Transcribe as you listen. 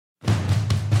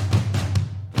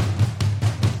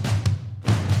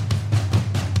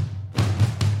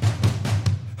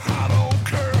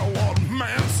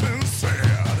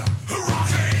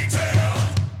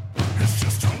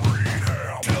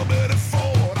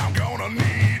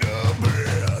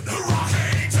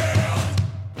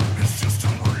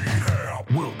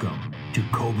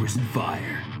stars and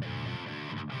fire.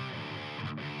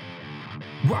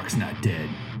 Rock's not dead,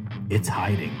 it's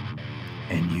hiding,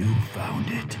 and you found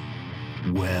it.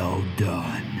 Well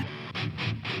done.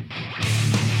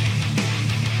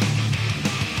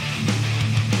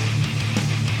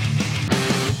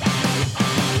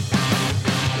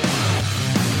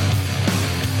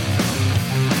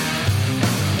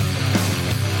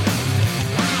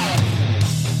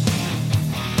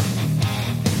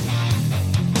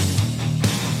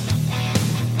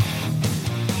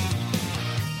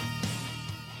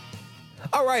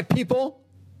 All right, people.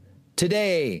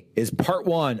 Today is part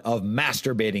one of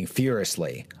Masturbating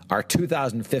Furiously, our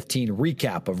 2015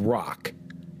 recap of rock.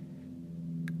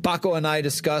 Baco and I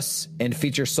discuss and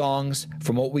feature songs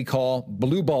from what we call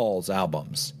Blue Balls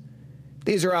albums.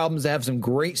 These are albums that have some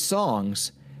great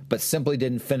songs, but simply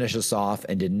didn't finish us off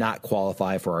and did not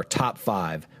qualify for our top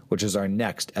 5, which is our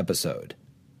next episode.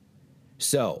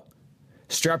 So,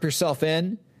 strap yourself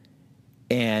in,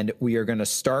 and we are going to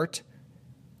start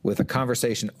with a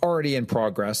conversation already in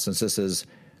progress, since this is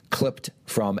clipped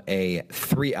from a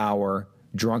 3-hour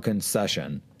drunken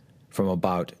session from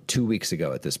about 2 weeks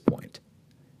ago at this point.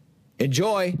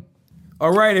 Enjoy! All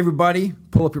right, everybody,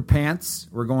 pull up your pants.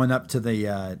 We're going up to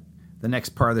the next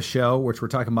part of the show, which we're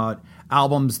talking about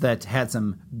albums that had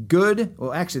some good,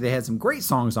 well, actually, they had some great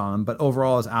songs on them, but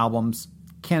overall as albums,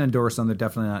 can't endorse them. They're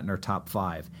definitely not in our top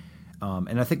 5.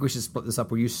 And I think we should split this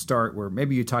up where you start, where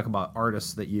maybe you talk about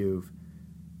artists that you've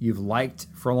liked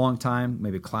for a long time,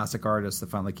 maybe classic artists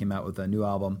that finally came out with a new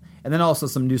album, and then also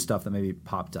some new stuff that maybe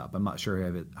popped up. I'm not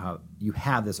sure how you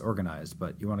have this organized,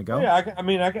 but you want to go? Yeah,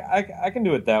 I can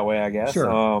do it that way, I guess.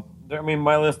 Sure.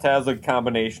 My list has a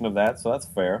combination of that, so that's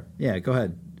fair. Yeah, go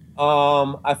ahead.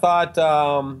 I thought,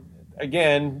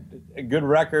 again, a good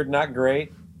record, not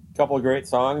great. A couple of great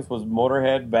songs was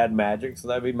Motorhead, Bad Magic, so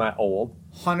that'd be my old.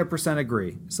 100%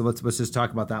 agree. So let's just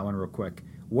talk about that one real quick.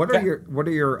 What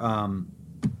are your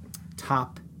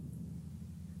top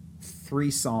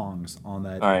 3 songs on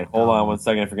that? All right, hold on one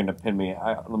second. If you're going to pin me,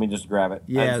 let me just grab it.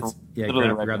 Grab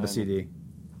the CD.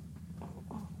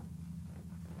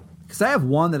 Because I have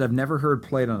one that I've never heard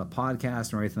played on a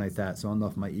podcast or anything like that, so I don't know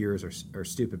if my ears are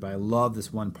stupid, but I love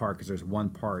this one part because there's one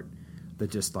part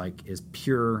that just like is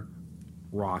pure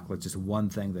rock, like just one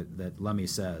thing that Lemmy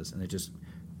says, and it just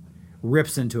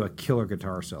rips into a killer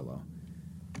guitar solo.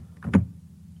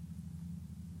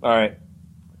 All right.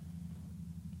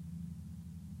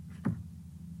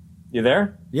 You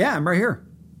there? Yeah, I'm right here.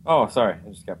 Oh, sorry. I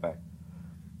just got back.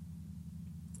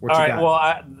 What All you right. got?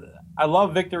 Well, I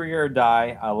love Victory or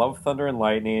Die. I love Thunder and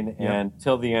Lightning. Yeah. And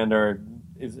Till the End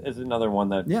is another one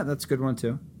that... Yeah, that's a good one,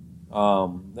 too.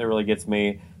 That really gets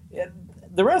me.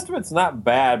 The rest of it's not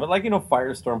bad, but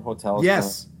Firestorm Hotel.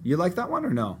 Yes. You like that one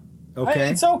or no? Okay.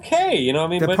 It's okay. You know what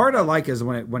I mean? The part I like is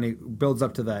when it builds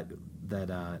up to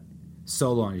that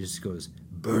solo and it just goes,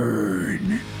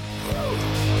 burn.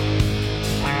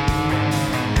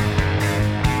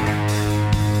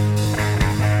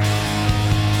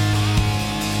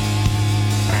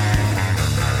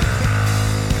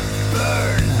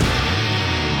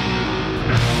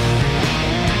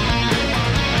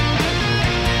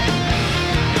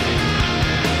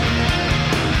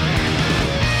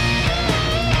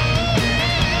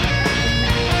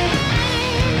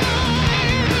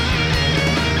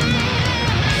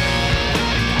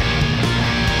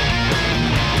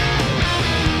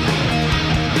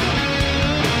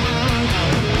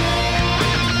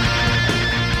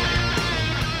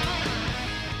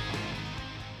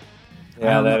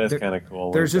 Yeah, that is kind of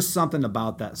cool. There's just something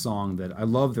about that song that I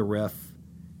love the riff.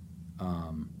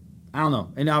 I don't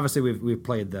know, and obviously we've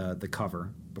played the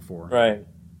cover before. Right.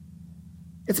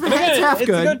 It's half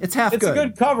good. It's half good. It's a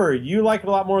good cover. You like it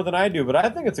a lot more than I do, but I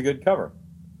think it's a good cover.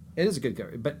 It is a good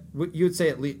cover, but you would say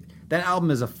at least that album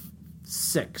is a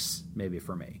 6 maybe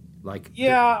for me.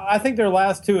 I think their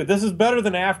last 2. This is better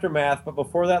than Aftermath, but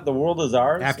before that, The World Is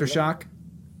Ours. Aftershock.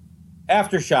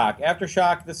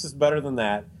 Aftershock. This is better than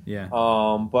that. Yeah.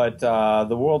 But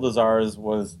The World Is Ours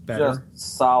was better.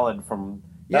 Just solid from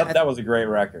that. That was a great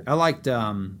record. I liked.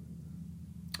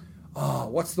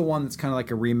 What's the one that's kind of like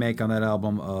a remake on that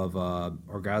album of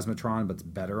Orgasmatron, but it's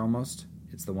better almost?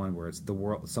 It's the one where it's the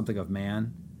world, something of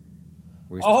man.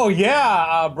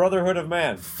 Brotherhood of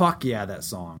Man. Fuck yeah, that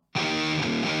song.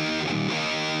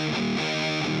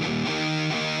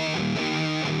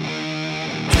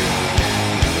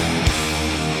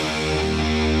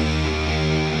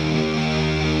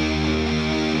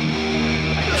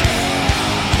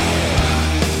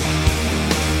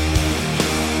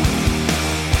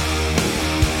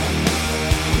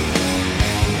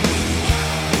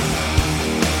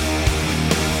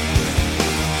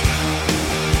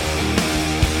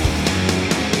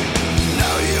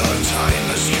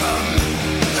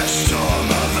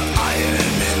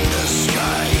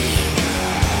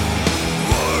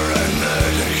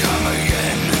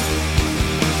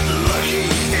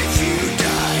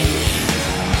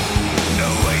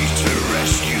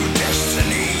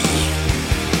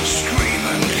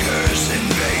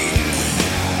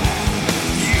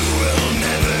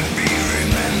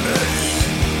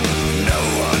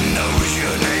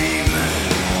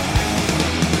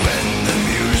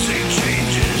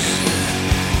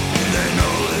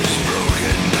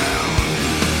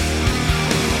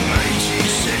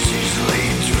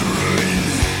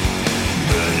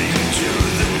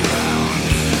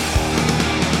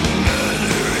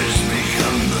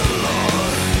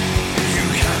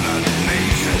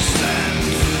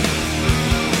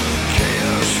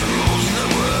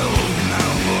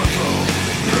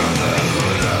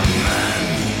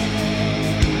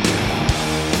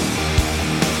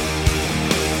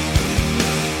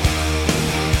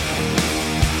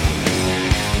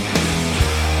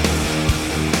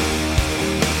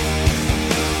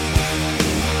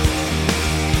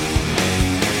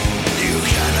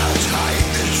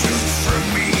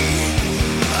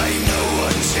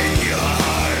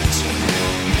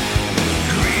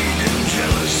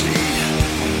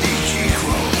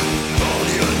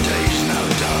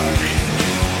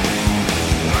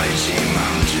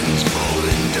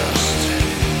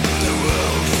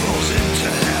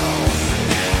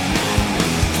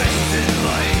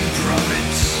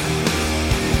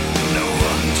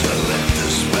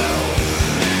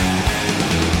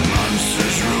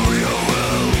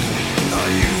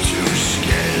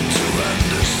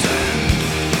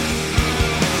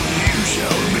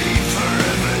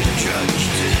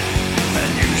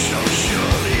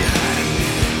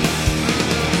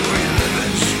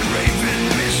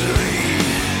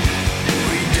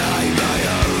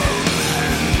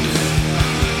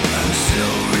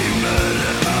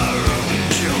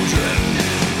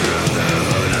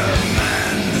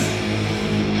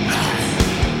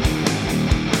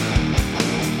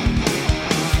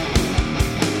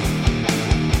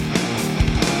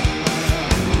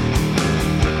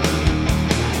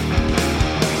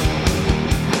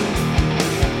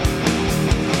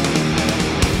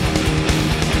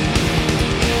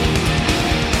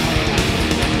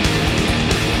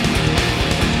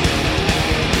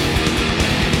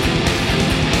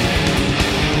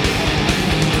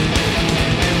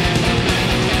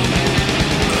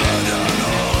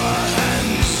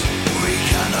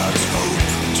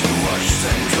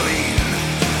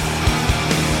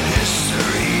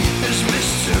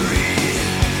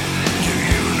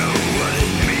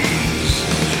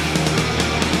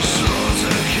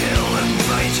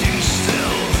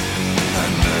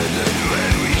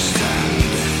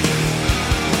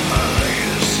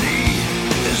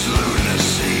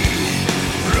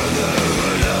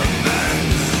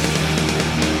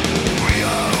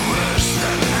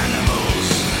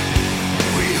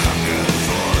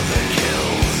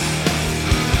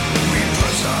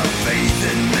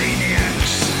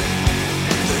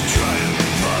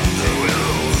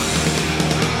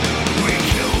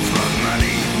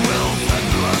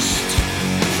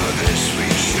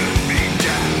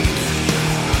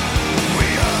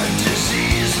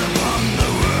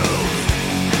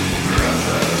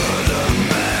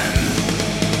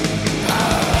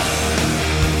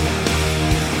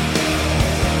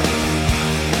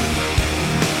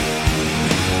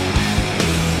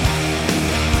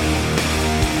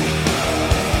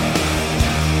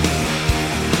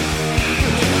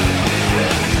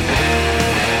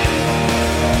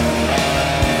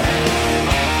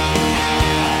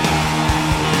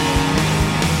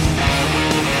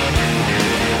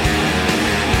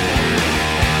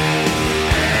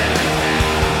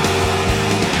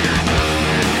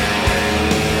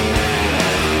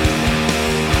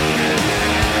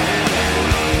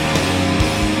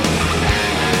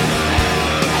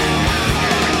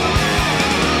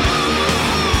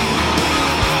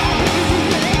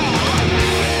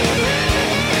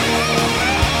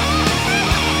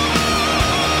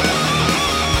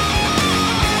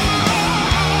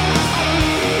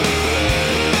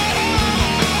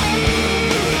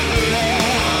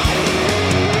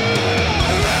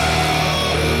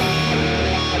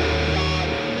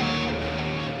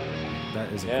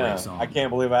 That is a Yeah, great song. I can't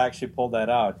believe I actually pulled that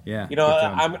out. Yeah, you know, good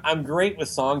job. I'm great with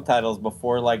song titles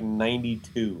before like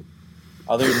 '92.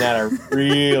 Other than that, I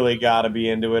really got to be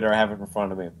into it or have it in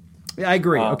front of me. Yeah, I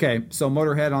agree. Okay, so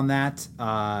Motorhead on that.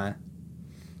 All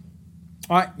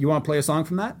right, you want to play a song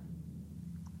from that?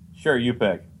 Sure, you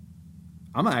pick.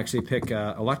 I'm gonna actually pick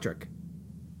Electric.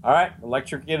 All right,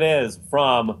 Electric it is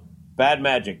from Bad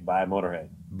Magic by Motorhead.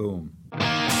 Boom. Don't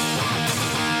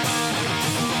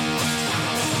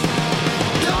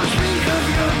speak of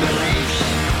your beliefs,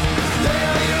 they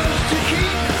are yours to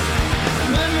keep.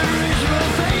 Memories will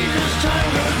fade as time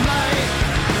goes by.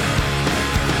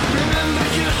 Remember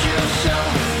just yourself,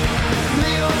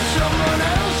 me or someone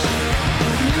else.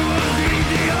 You will be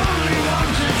the only one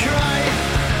to try.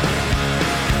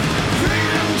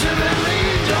 Freedom to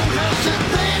believe, don't cost a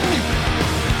thing.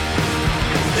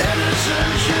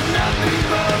 Innocence should not be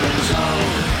bought and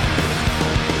sold.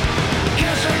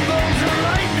 Kissing bones of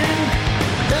lightning,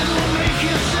 it'll make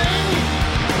you sing.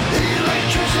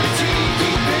 Electricity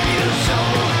deep in your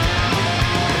soul.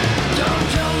 Don't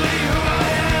tell me who I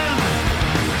am,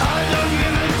 I don't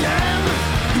give a damn.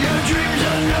 Your dreams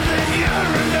are nothing,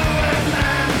 you're a nowhere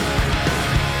man.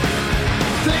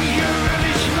 Think you're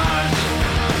really smart,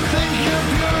 think you're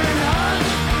pure in heart.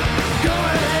 Go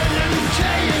ahead and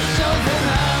tear yourself in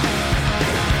half.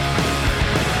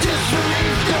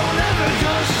 Disbelief don't ever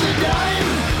cost a dime.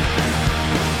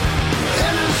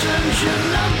 Innocence should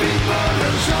not be bought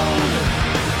and sold.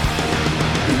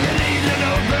 You need an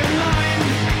open mind,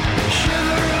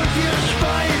 shiver up your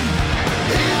spine.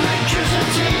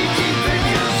 Electricity deep in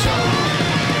your soul.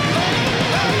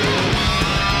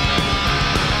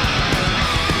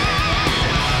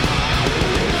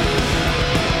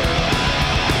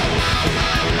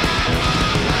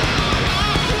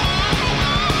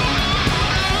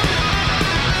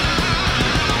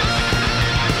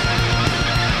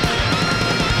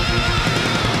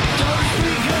 Don't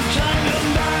speak of time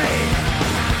gone by.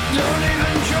 Don't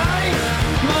even try.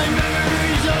 My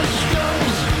memories are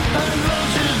skulls and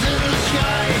vultures in the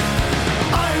sky.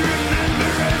 I remember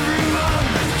everyone,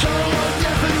 tall or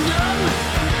deaf and dumb.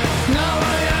 Now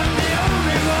I am the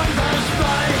only one passed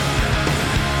by.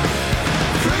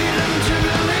 Freedom to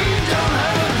believe don't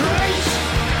have a price.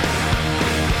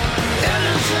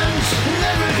 Innocence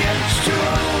never gets too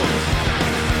old.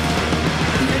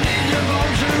 You need a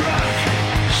bolt to rock,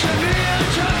 severe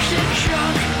toxic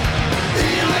shock,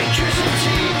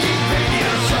 electricity deep in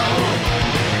your soul.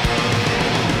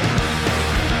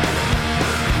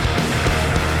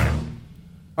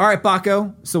 All right,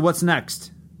 Baco. So what's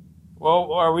next?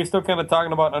 Well, are we still kind of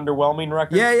talking about underwhelming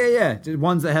records? Yeah. Just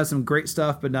ones that have some great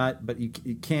stuff, but you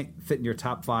can't fit in your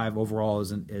top 5 overall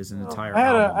as an entire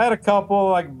album. I had a couple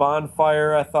like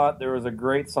Bonfire. I thought there was a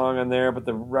great song on there, but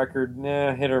the record,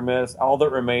 hit or miss. All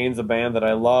That Remains, a band that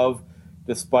I love,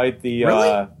 despite the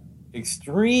Really?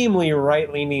 extremely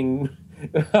right-leaning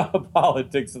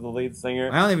politics of the lead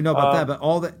singer. I don't even know about that, but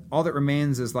all that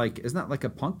remains is like, isn't that like a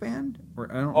punk band? Or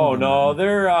I don't. Oh know. no,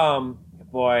 they're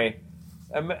boy,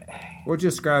 What would you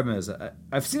describe them as?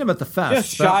 I've seen them at the fest.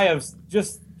 just shy of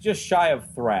just shy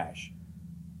of thrash.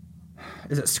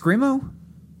 Is it screamo?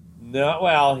 No,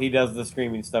 well, he does the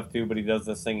screaming stuff too, but he does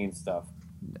the singing stuff.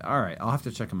 All right, I'll have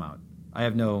to check them out. I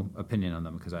have no opinion on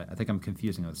them because I think I'm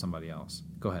confusing with somebody else.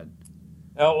 Go ahead.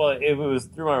 Oh well, it was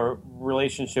through my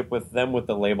relationship with them with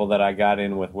the label that I got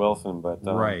in with Wilson. But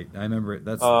Right, I remember it.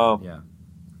 That's yeah.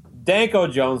 Danko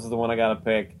Jones is the one I got to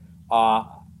pick.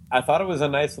 I thought it was a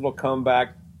nice little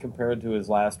comeback compared to his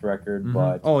last record,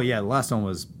 but Oh yeah, the last one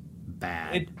was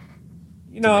bad.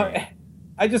 it,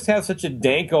 I just have such a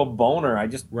Danko boner.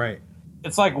 Right.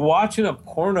 It's like watching a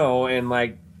porno and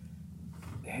like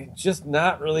just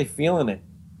not really feeling it.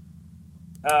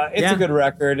 It's Yeah. a good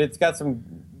record. It's got some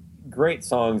great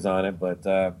songs on it, but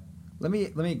Let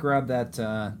me grab that.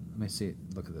 Let me see.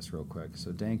 Look at this real quick.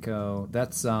 So Danko,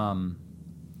 that's Fire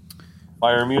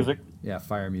Music. yeah,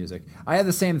 Fire Music. I had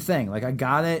the same thing. Like I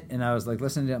got it, and I was like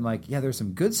listening to it. I'm like, yeah, there's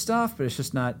some good stuff, but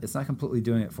it's not completely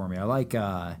doing it for me. I like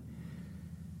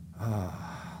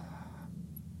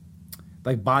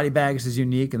Body Bags is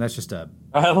unique, and that's just a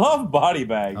I love Body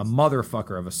Bags.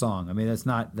 motherfucker of a song. I mean,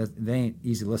 they ain't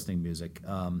easy listening music.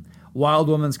 Wild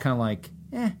Woman's kind of like,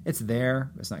 it's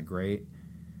there, but it's not great.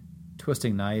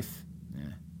 Twisting Knife,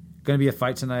 Gonna Be a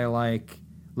Fight Tonight I like.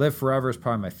 Live Forever is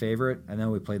probably my favorite. I know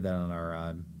we played that on our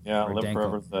our Live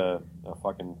Danko. Forever's a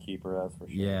fucking keeper, that's for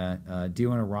sure. Yeah, Do You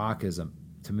Want to Rock is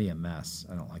to me a mess.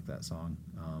 I don't like that song.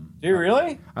 Do you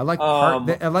really? I like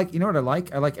I like, you know what I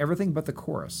like? I like everything but the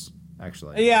chorus.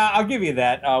 Actually, Yeah, I'll give you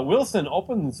that. Wilson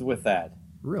opens with that.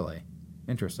 really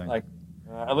interesting. Like,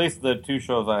 at least the two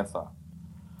shows I saw.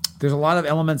 There's a lot of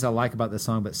elements I like about this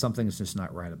song, but something's just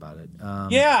not right about it.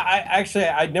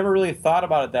 I'd never really thought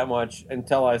about it that much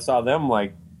until I saw them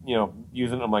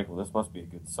using it. I'm like, well, this must be a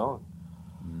good song.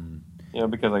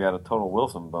 Because I got a total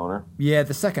Wilson boner. Yeah,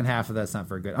 the second half of that's not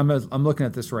very good. I'm looking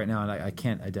at this right now, and I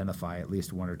can't identify at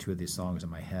least one or two of these songs in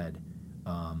my head.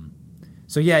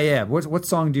 So yeah. What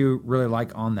song do you really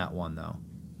like on that one, though?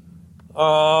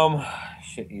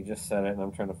 Shit, you just said it, and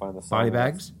I'm trying to find the song. Body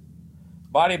Bags?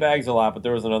 Body Bags a lot, but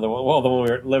there was another one. Well, the one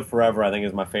Live Forever, I think,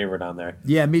 is my favorite on there.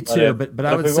 Yeah, me too. But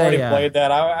I would if we've say already played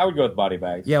that, I would go with Body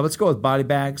Bags. Yeah, let's go with Body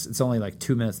Bags. It's only like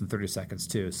 2 minutes and 30 seconds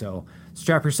too. So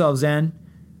strap yourselves in.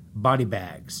 Body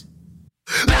Bags.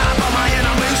 Now about my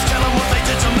enemies, tell them what they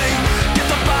did to me. Get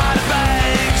the body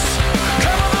bags.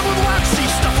 Cover them with waxy,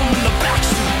 stuff them in the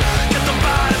backseat. Get the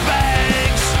body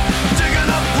bags. Digging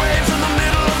up graves in the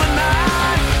middle of the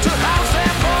night to house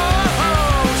their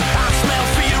bones. I smell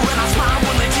fear and I smile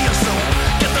when they tear so.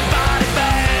 Get the body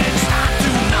bags. I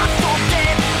do not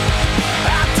forget.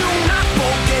 I do not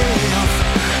forgive.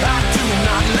 I do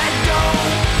not let go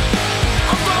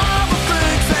of all the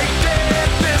things they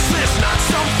did. This is not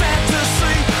some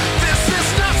fantasy. This is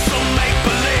not some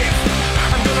make-believe.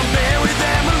 I'm gonna bury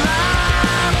them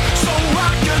alive so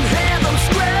I can hear them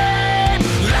scream.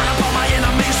 Line up all my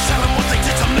enemies, tell them what they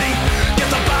did to me. Get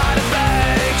the body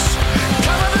bags.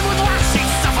 Cover them with waxy,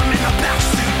 stuff them in the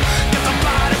backseat. Get the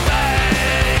body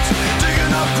bags.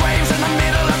 Digging up graves in the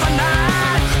middle of the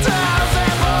night to house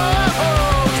their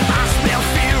bones. I smell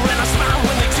fear and I smile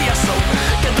when they tear so.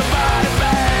 Get the body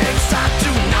bags. I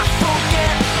do not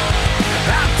forget.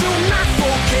 I do not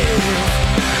forgive.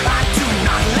 I do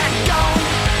not let go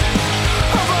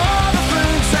of all the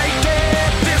things they did.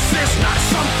 This is not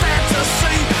some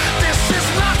fantasy. This is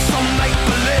not some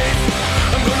make-believe.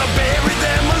 I'm gonna bury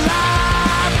them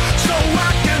alive so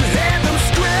I can hear them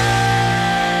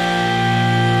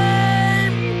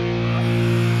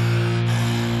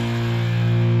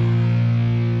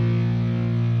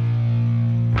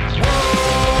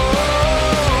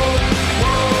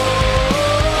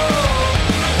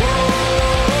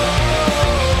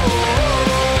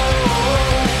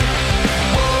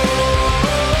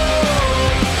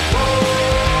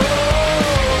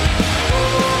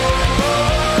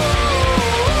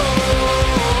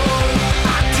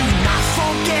I do not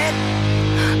forget.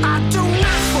 I do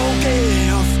not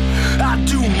forgive. I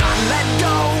do not let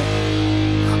go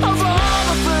of all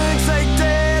the things they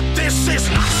did. This is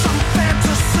not some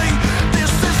fantasy.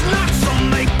 This is not some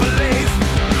make-believe.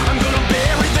 I'm gonna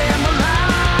bury them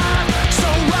alive so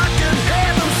I can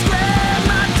hear them scream.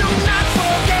 I do not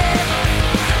forget.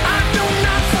 I do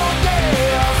not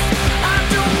forgive. I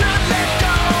do not let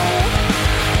go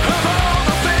of all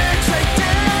the things they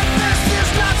did. This is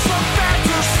not some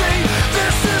fantasy.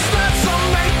 This is not some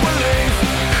make-believe.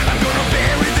 I'm gonna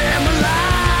bury them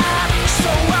alive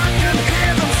so I can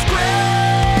hear them scream.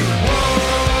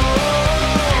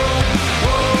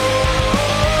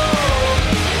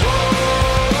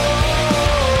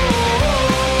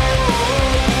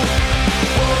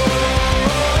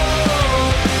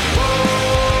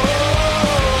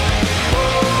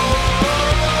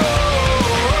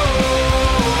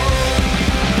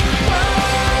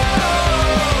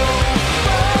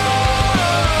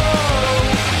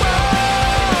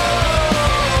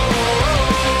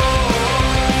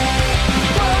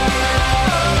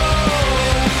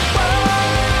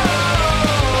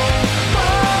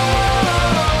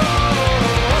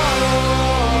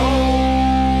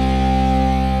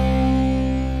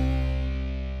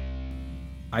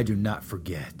 I do not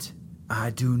forget. I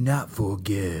do not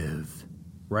forgive.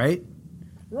 Right?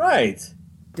 Right.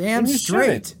 Damn And you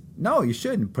straight. shouldn't. No, you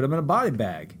shouldn't. Put them in a body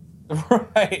bag.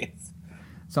 Right.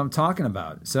 That's what I'm talking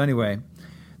about. So anyway,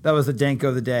 that was the Danko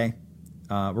of the day.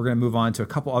 We're going to move on to a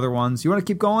couple other ones. You want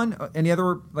to keep going? Any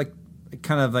other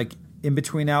kind of in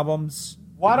between albums?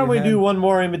 Why don't we had? do one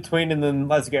more in between, and then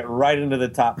let's get right into the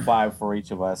top 5 for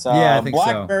each of us. Yeah, I think so.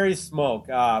 Blackberry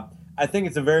Smoke. I think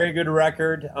it's a very good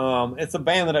record. It's a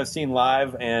band that I've seen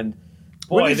live, and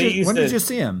boy, when did you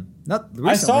see him? Not recently,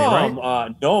 I saw right?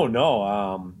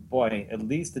 him. Boy, at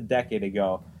least a decade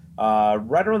ago.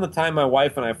 Right around the time my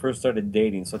wife and I first started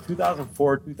dating, so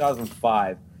 2004,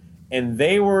 2005, and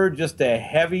they were just a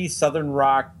heavy Southern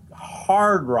rock,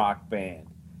 hard rock band.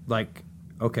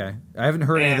 Okay, I haven't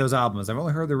heard any of those albums. I've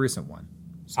only heard the recent one.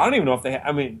 I don't even know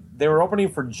if they were opening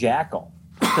for Jackal.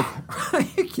 Are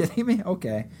you kidding me?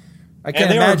 Okay. I And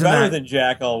can't they were imagine better that. than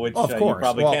Jackal, which Of you course.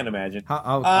 probably Well, can't imagine.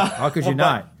 How could you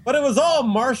not? But it was all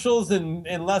Marshalls and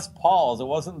Les Pauls. It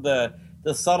wasn't the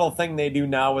subtle thing they do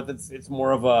now. With it's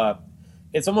more of a,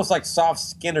 it's almost like soft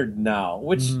Skinner now,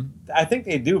 which I think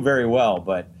they do very well.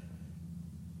 But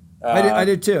I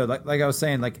did too. Like I was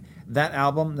saying, like that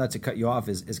album, not to cut you off,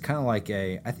 is kind of like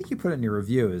I think you put it in your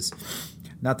review, is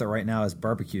not that right now is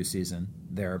barbecue season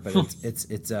there, but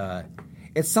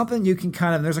it's something you can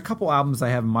kind of, there's a couple albums I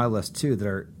have on my list too that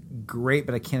are great,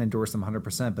 but I can't endorse them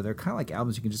 100%, but they're kind of like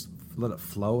albums you can just let it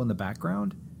flow in the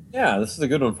background. Yeah, this is a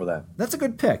good one for that. That's a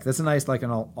good pick. That's a nice, like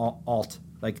an alt.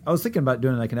 Like I was thinking about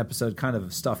doing like an episode kind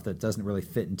of stuff that doesn't really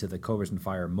fit into the Cobras and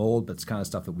Fire mold, but it's kind of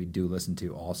stuff that we do listen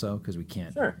to also because we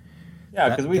can't. Sure.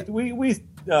 Yeah, because we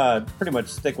pretty much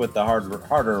stick with the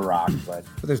harder rock, but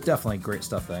there's definitely great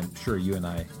stuff that I'm sure you and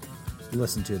I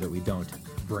listen to that we don't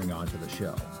bring onto the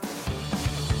show.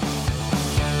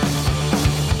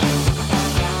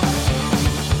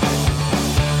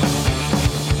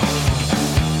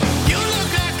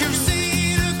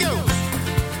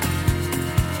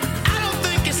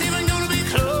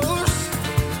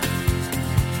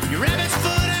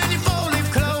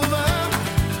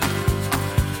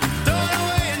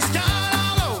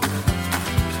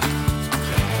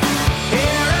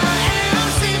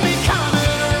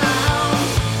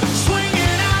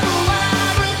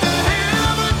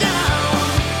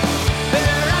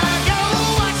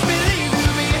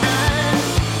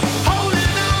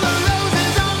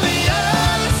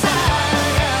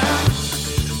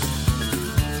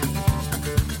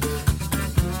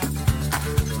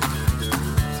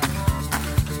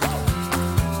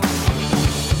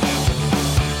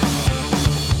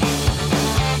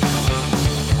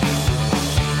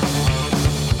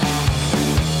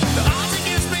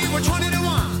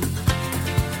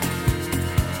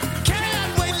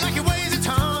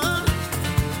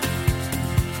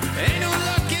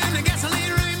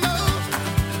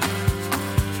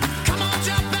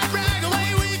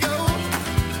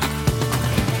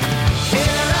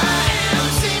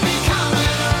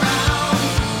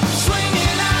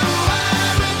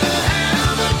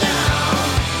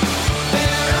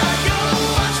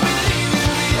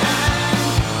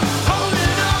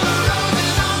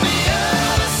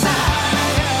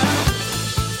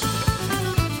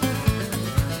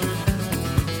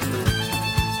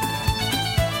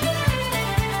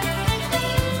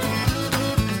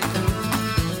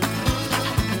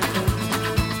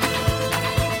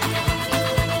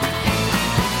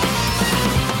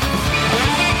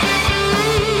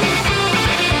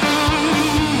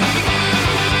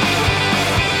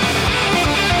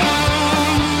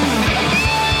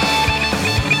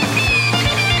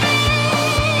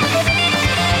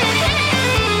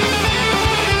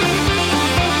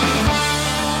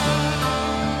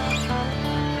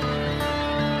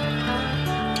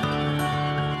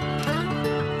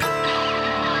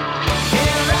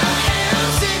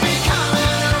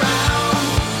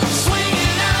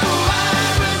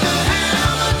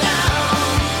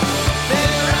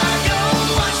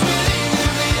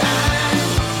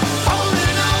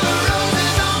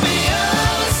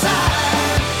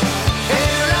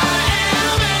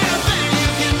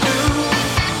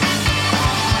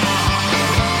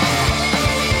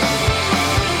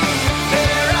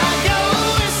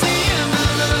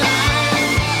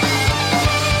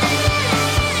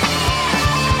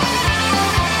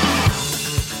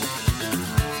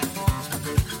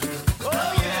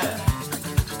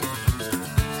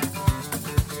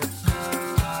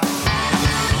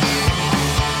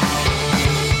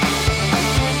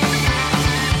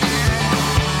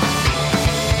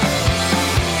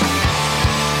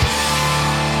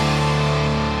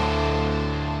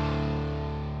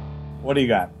 What do you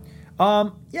got?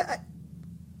 Yeah,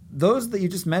 those that you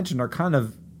just mentioned are kind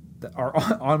of are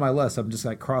on my list. I'm just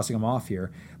like crossing them off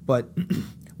here. But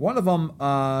one of them,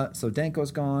 so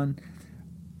Danko's gone.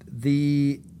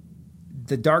 The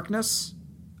Darkness.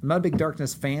 I'm not a big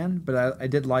Darkness fan, but I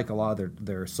did like a lot of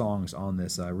their songs on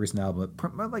this recent album.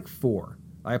 Like 4.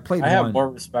 I played. I have more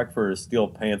respect for Steel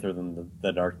Panther than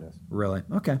the Darkness. Really?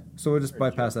 Okay, so we'll just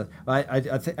bypass that.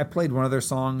 I played one of their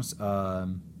songs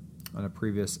on a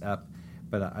previous ep,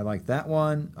 but I like that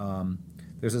one.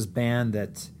 There's this band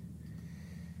that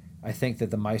I think that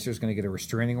the Meister's going to get a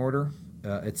restraining order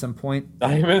at some point.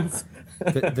 Diamonds.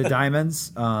 The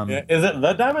Diamonds. Yeah, is it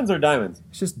the Diamonds or Diamonds?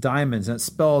 It's just Diamonds, and it's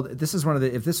spelled. This is one of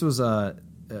the. If this was we're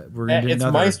gonna do it's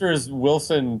another. Meister's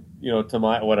Wilson, to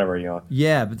my whatever,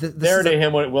 Yeah, but there to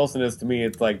him, what Wilson is to me,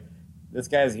 it's like this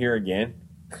guy's here again.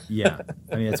 Yeah,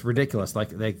 I mean it's ridiculous. Like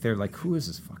they're like, who is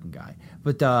this fucking guy?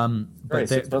 But Right,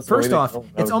 first off,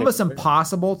 it's almost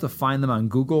impossible to find them on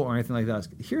Google or anything like that.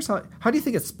 Here's how do you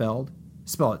think it's spelled?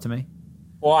 Spell it to me.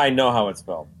 Well, I know how it's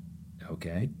spelled.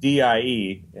 Okay.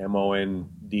 Diemonds.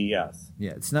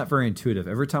 Yeah, it's not very intuitive.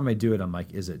 Every time I do it, I'm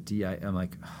like, is it D-I? I'm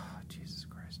like, oh, Jesus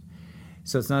Christ.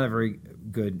 So it's not a very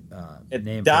good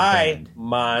name.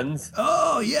 Diamonds.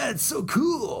 Oh yeah, it's so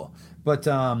cool. But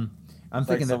I'm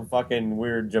thinking some fucking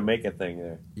weird Jamaica thing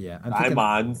there. Yeah,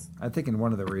 Diamonds. I'm thinking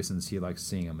one of the reasons he likes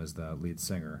seeing him as the lead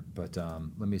singer. But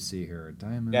let me see here.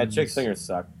 Diamonds. Yeah, chick singers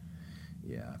suck.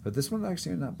 Yeah, but this one's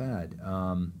actually not bad.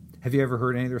 Have you ever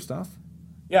heard any of their stuff?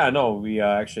 Yeah, no, we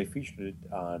actually featured it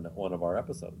on one of our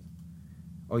episodes.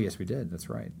 Oh yes, we did. That's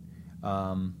right.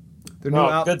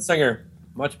 Their good singer,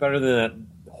 much better than that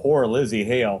whore Lizzie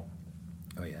Hale.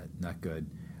 Oh yeah, not good.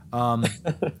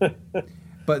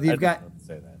 But you've got.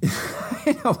 Say that.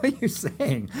 I know what you're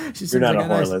saying. You're not a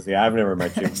whore, Lizzie. I've never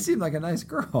met you. She seemed like a nice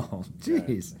girl.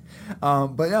 Jeez.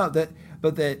 But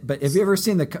have you ever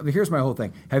seen the? Here's my whole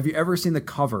thing. Have you ever seen the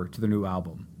cover to the new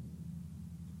album?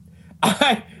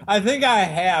 I think I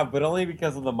have, but only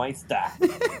because of the Meister.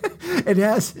 It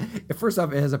has. First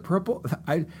off, it has a purple.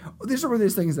 These are one of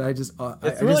these things that I just.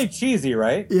 It's really cheesy,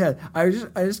 right? Yeah, I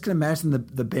just can imagine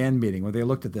the band meeting where they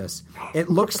looked at this. It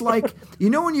looks like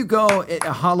when you go at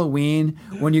Halloween,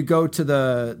 when you go to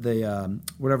the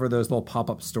whatever those little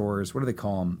pop-up stores. What do they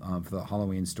call them for the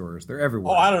Halloween stores? They're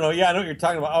everywhere. Oh, I don't know. Yeah, I know what you're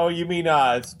talking about. Oh, you mean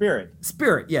Spirit?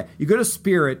 Spirit. Yeah, you go to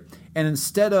Spirit, and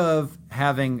instead of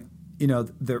having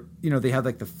they have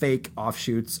like the fake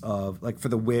offshoots of like for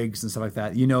the wigs and stuff like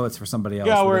that. It's for somebody else.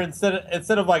 Yeah, where instead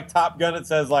of like Top Gun, it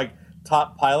says like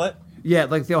Top Pilot. Yeah,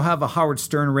 like they'll have a Howard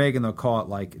Stern rig and they'll call it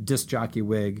like disc jockey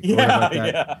wig. Yeah, like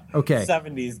that. Yeah. Okay.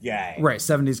 70s guy. Right,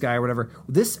 70s guy or whatever.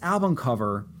 This album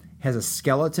cover has a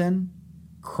skeleton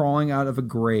crawling out of a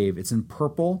grave. It's in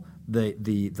purple.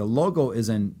 The logo is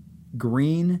in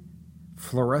green,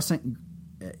 fluorescent.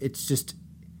 It's just.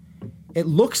 It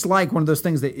looks like one of those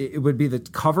things that it would be the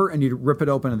cover, and you'd rip it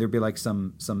open, and there'd be like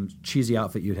some cheesy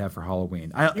outfit you'd have for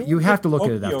Halloween. You have to look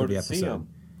at it after the episode,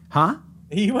 huh?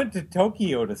 He went to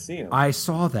Tokyo to see him. I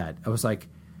saw that. I was like,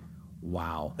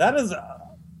 wow, that is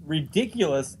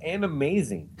ridiculous and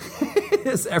amazing. It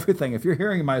is everything. If you're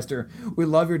hearing Meister, we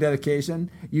love your dedication.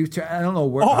 I don't know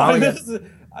where.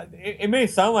 It may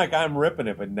sound like I'm ripping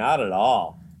it, but not at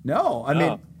all. No, I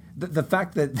mean. The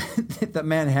fact that that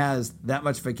man has that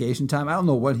much vacation time, I don't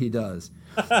know what he does,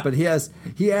 but he has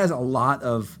a lot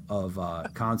of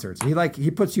concerts.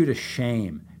 He puts you to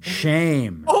shame.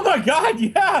 Oh my God,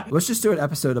 yeah. Let's just do an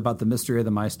episode about the mystery of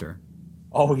the Meister.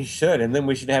 Oh, he should, and then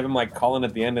we should have him like call in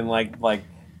at the end and like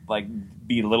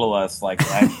belittle us like.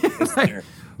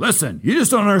 Listen, you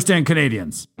just don't understand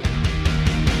Canadians.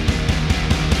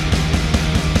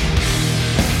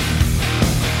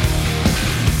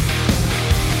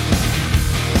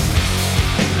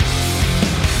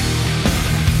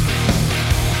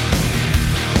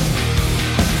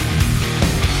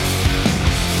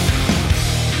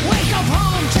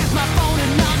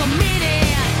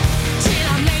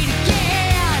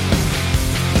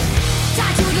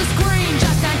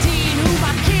 Just 19, who am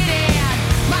I kidding?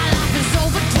 My life is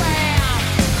overdraft.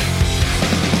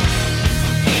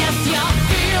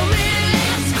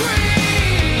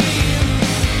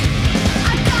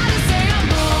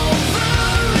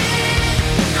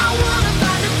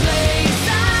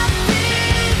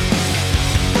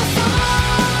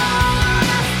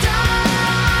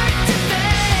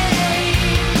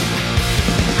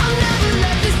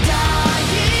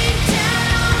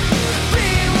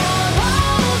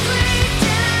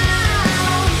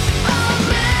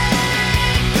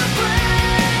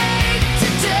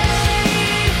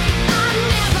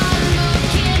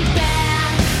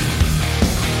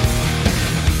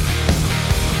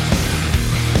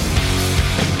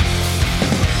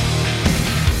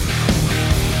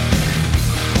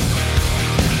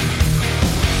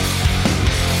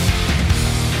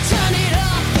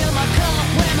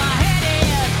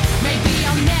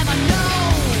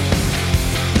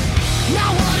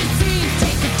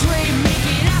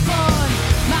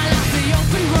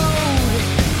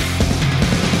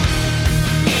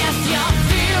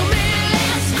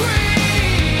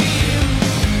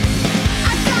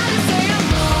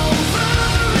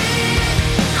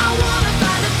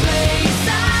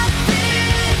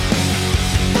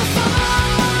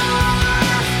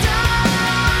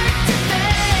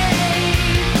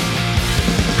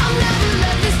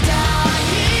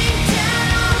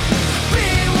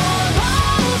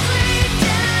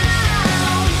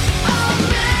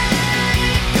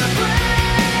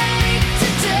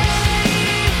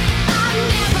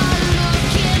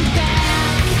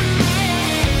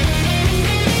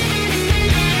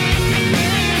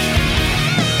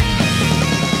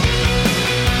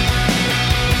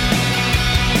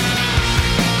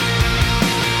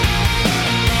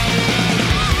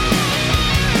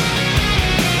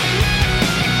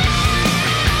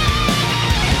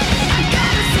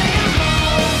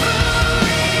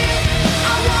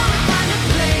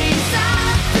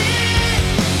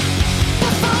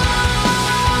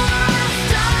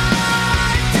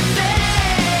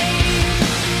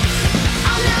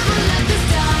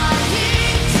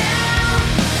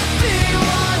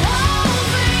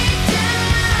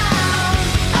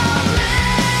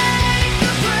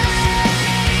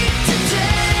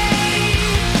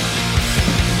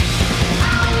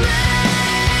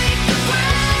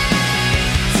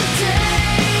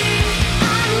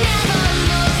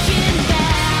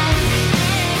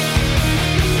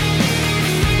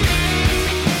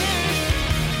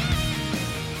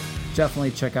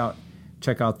 definitely check out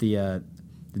the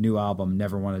new album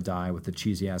Never Want to Die with the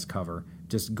cheesy ass cover.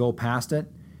 Just go past it,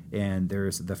 and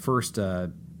there's the first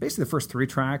basically the first 3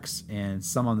 tracks, and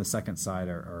some on the second side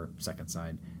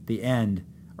the end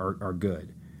are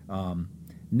good.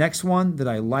 Next one that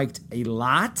I liked a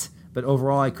lot, but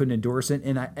overall I couldn't endorse it,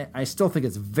 and I still think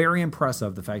it's very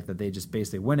impressive, the fact that they just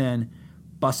basically went in,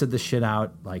 busted the shit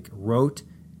out, like wrote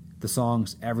the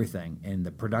songs, everything, and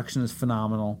the production is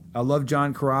phenomenal. I love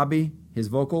John Corabi, his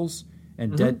vocals,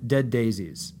 and Dead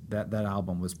Daisies. That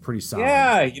album was pretty solid.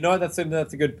 Yeah, you know what? That's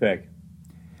a good pick.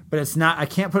 But it's not. I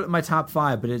can't put it in my top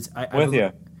 5. But it's.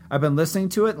 I've been listening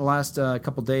to it the last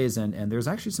couple days, and there's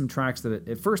actually some tracks that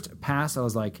at first pass I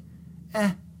was like,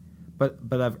 but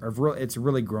it's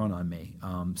really grown on me.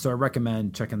 So I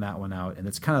recommend checking that one out. And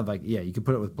it's kind of like, you could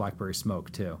put it with Blackberry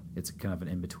Smoke too. It's kind of an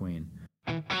in between.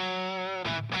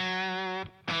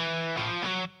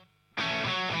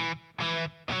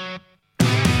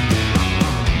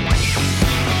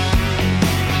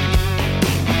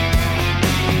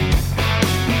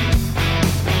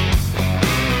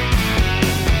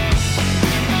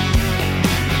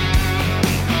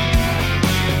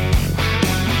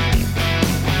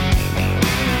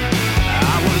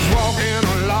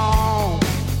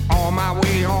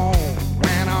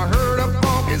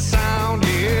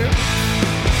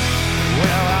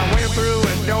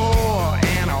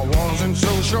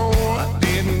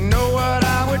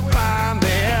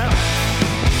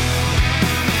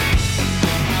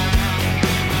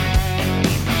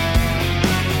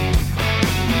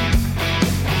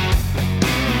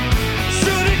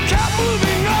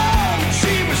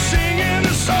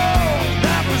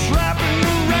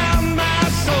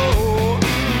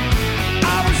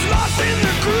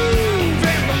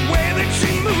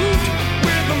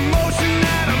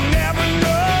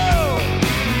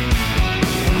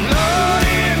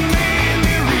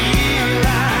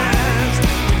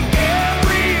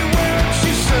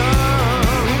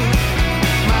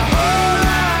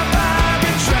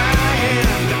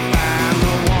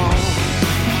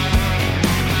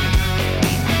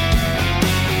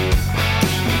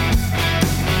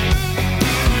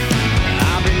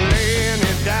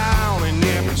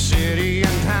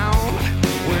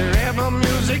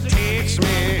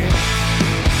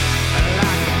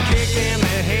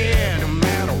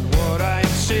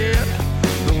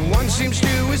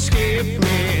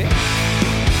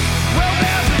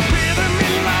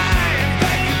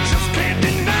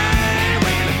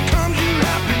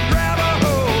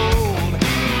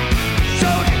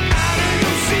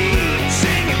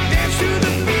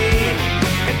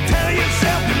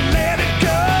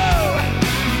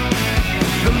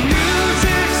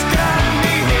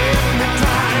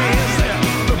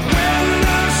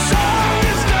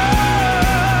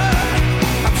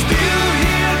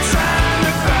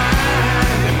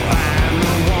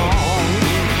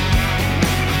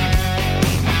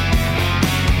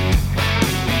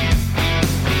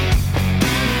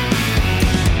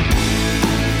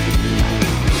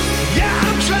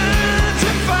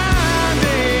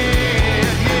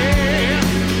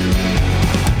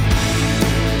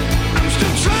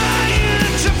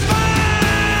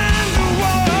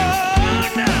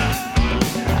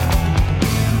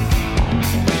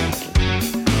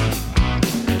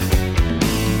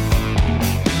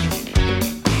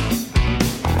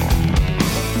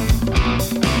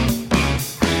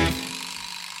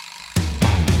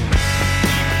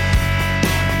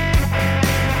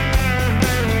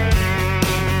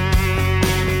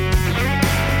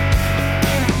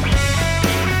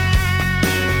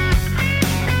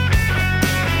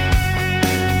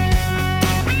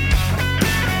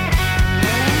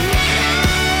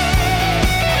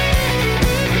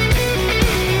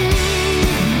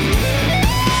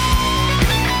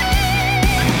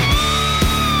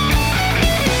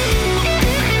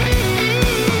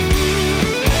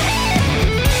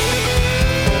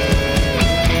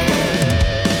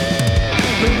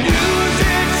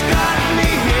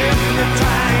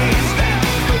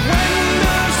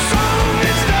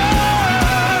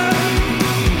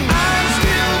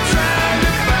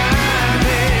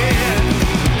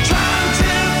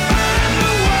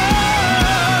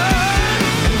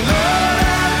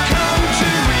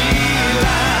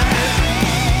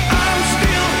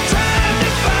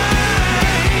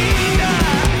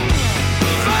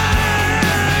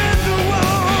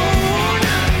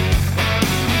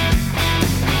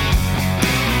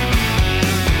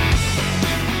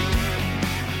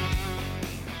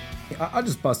 I'll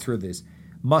just bust through these.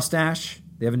 Mustache,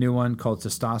 they have a new one called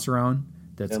Testosterone.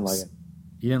 Didn't like it.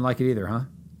 You didn't like it either, huh?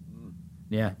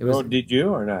 Yeah. It was. Oh, did you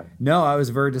or not? No, I was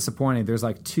very disappointed. There's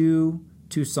like two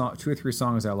two or three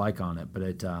songs I like on it. But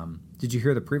it did you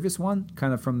hear the previous one?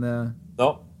 Kind of from the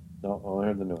No, I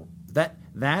heard the new one.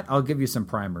 that I'll give you some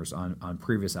primers on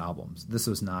previous albums. This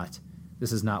is not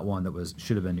one that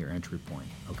should have been your entry point.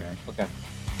 Okay. Okay.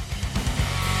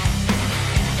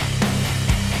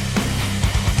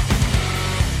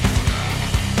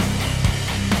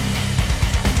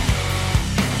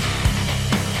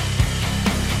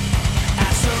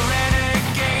 As a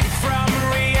renegade from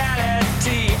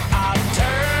reality, I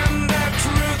turned the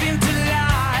truth into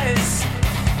lies.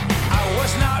 I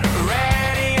was not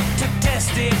ready to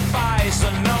testify, so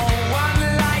no one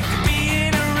liked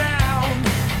being around.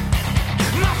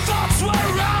 My thoughts were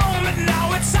wrong, but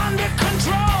now it's under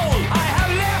control. I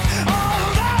have left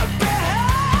all that behind.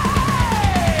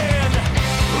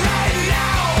 Right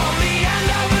now, on the end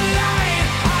of the line,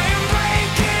 I am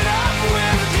breaking up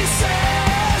with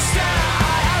disaster.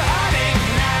 I have had it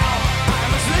now. I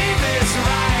must leave this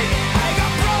right. I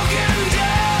got broken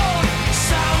down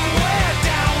somewhere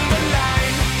down the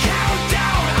line.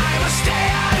 Countdown, I must stay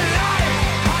alive.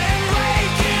 I am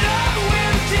breaking up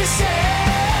with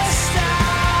disaster.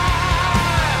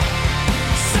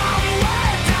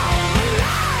 Somewhere down the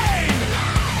line.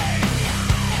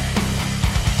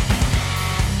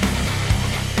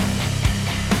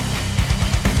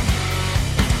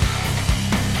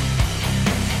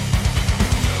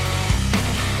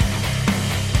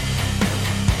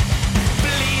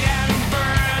 Bleed and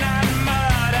burn and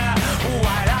murder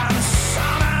while I'm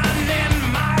summoning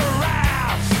my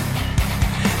wrath.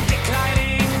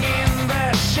 Declining in the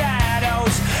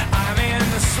shadows, I'm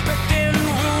inspecting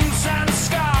wounds and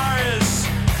scars.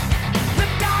 The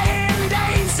dying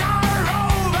days are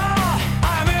over.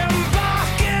 I'm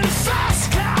embarking first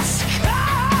class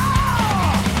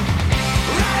car.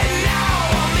 Right now,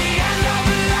 on the end of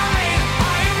the line,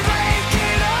 I am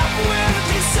breaking up with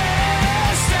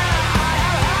disaster. I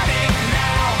have had it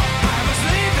now. I must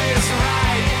leave this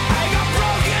right. I got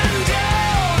broken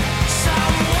down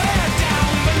somewhere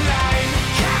down the line.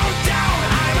 Countdown,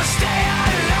 I must stay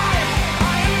alive.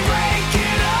 I am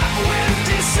breaking up with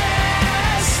disaster.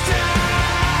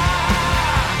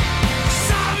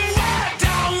 Somewhere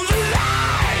down the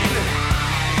line.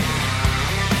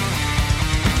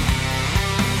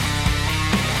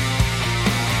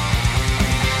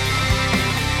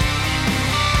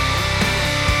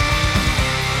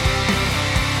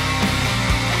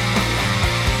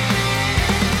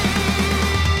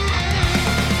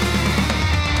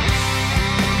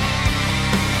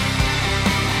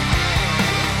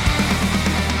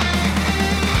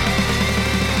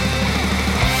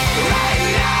 Right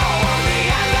now, on the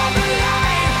end of the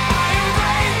line, I am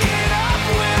breaking up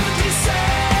with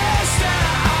disaster.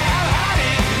 I have had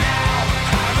it now.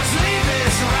 I must leave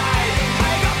this right.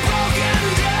 I got broken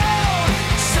down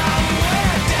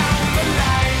somewhere down the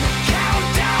line.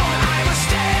 Countdown, I must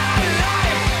stay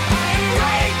alive. I am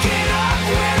breaking up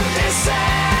with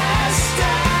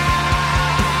disaster.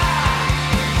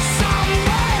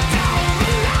 Somewhere down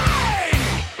the line.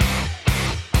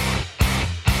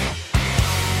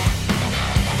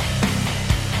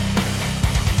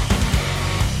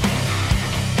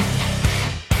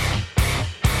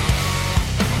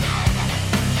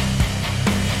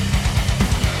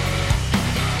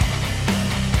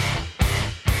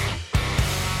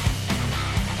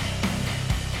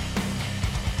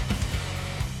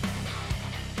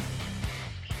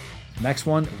 Next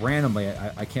one, randomly,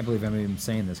 I can't believe I'm even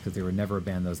saying this because they were never a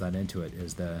band that was that into it,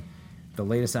 is the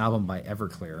latest album by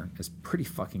Everclear is pretty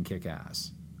fucking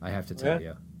kick-ass, I have to tell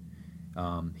you.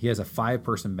 He has a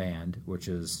 5-person band, which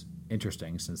is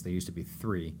interesting since they used to be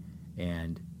 3,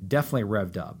 and definitely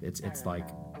revved up. It's like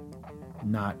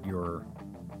not your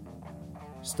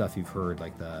stuff you've heard,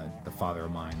 like the Father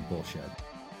of Mine bullshit.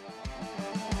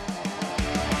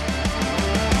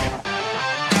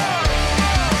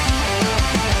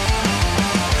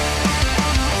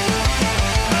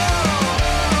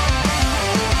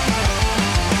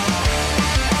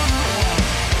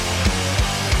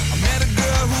 I met a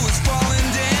girl who was falling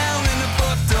down in the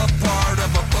fucked up part of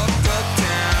a fucked up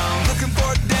town. Looking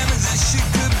for damage that she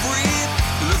could breathe.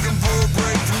 Looking for a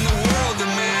break from the world to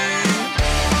me.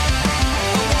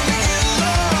 I wanna get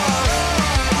lost.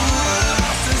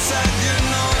 Lost inside, you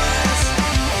know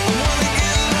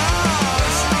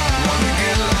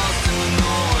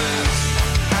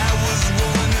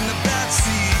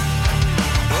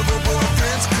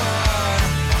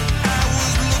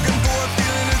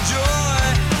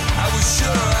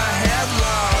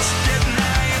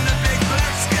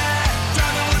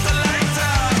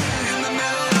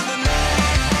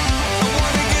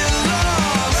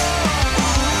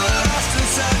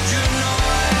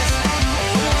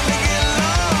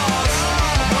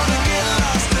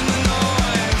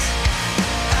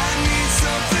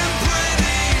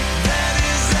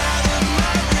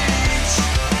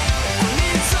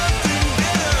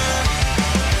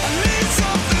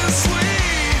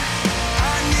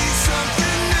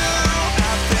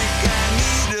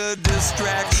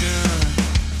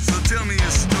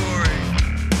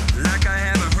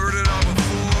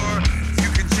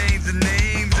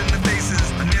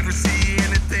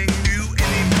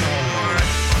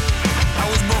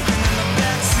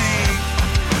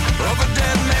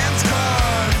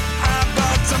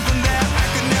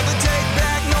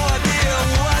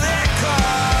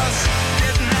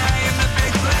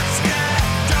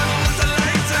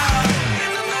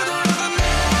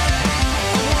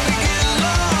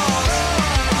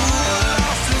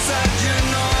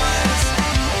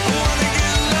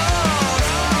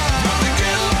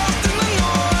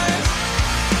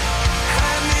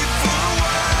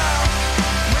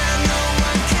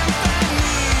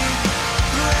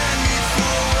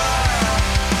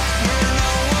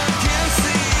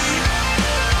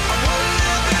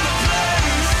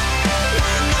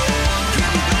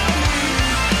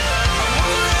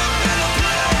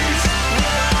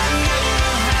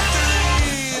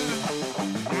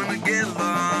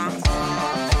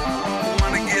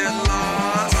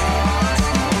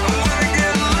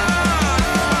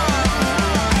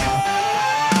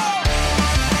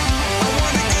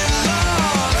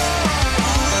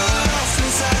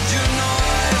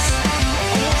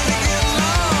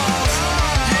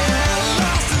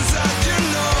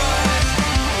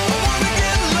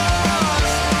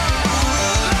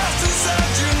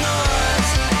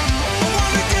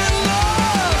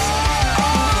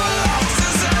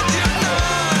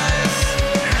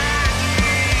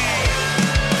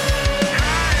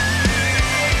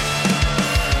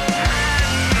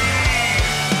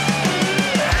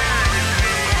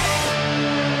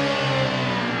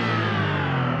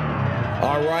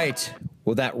right.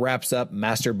 Well, that wraps up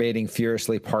Masturbating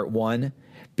Furiously Part 1.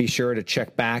 Be sure to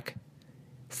check back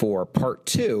for Part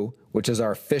 2, which is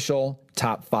our official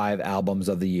top 5 albums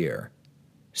of the year.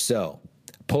 So,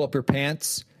 pull up your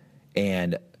pants,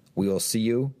 and we will see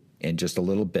you in just a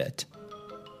little bit.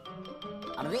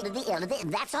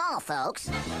 That's all, folks.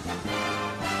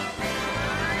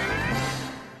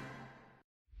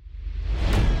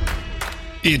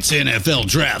 It's NFL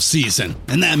draft season,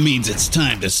 and that means it's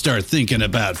time to start thinking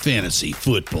about fantasy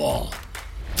football.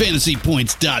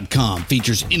 FantasyPoints.com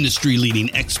features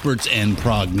industry-leading experts and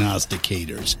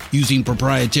prognosticators using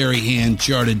proprietary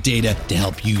hand-charted data to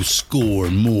help you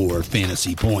score more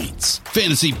fantasy points.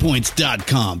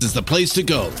 FantasyPoints.com is the place to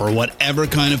go for whatever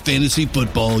kind of fantasy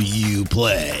football you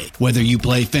play. Whether you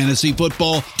play fantasy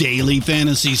football, daily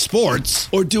fantasy sports,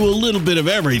 or do a little bit of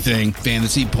everything,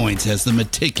 Fantasy Points has the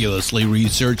meticulously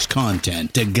researched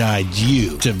content to guide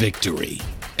you to victory.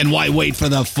 And why wait for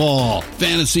the fall?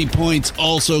 Fantasy Points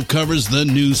also covers the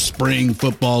new spring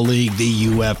football league, the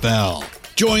UFL.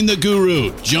 Join the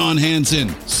guru, John Hansen,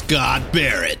 Scott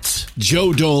Barrett,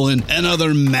 Joe Dolan, and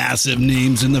other massive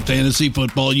names in the fantasy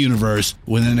football universe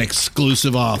with an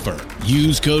exclusive offer.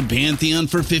 Use code Pantheon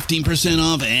for 15%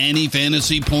 off any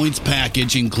Fantasy Points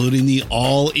package, including the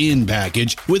all-in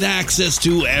package, with access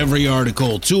to every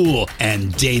article, tool,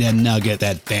 and data nugget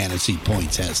that Fantasy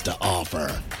Points has to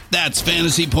offer. That's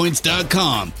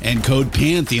FantasyPoints.com and code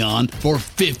Pantheon for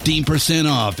 15%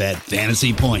 off at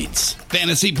Fantasy Points.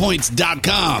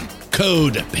 FantasyPoints.com,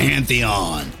 code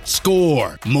Pantheon.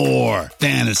 Score more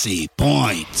fantasy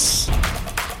points.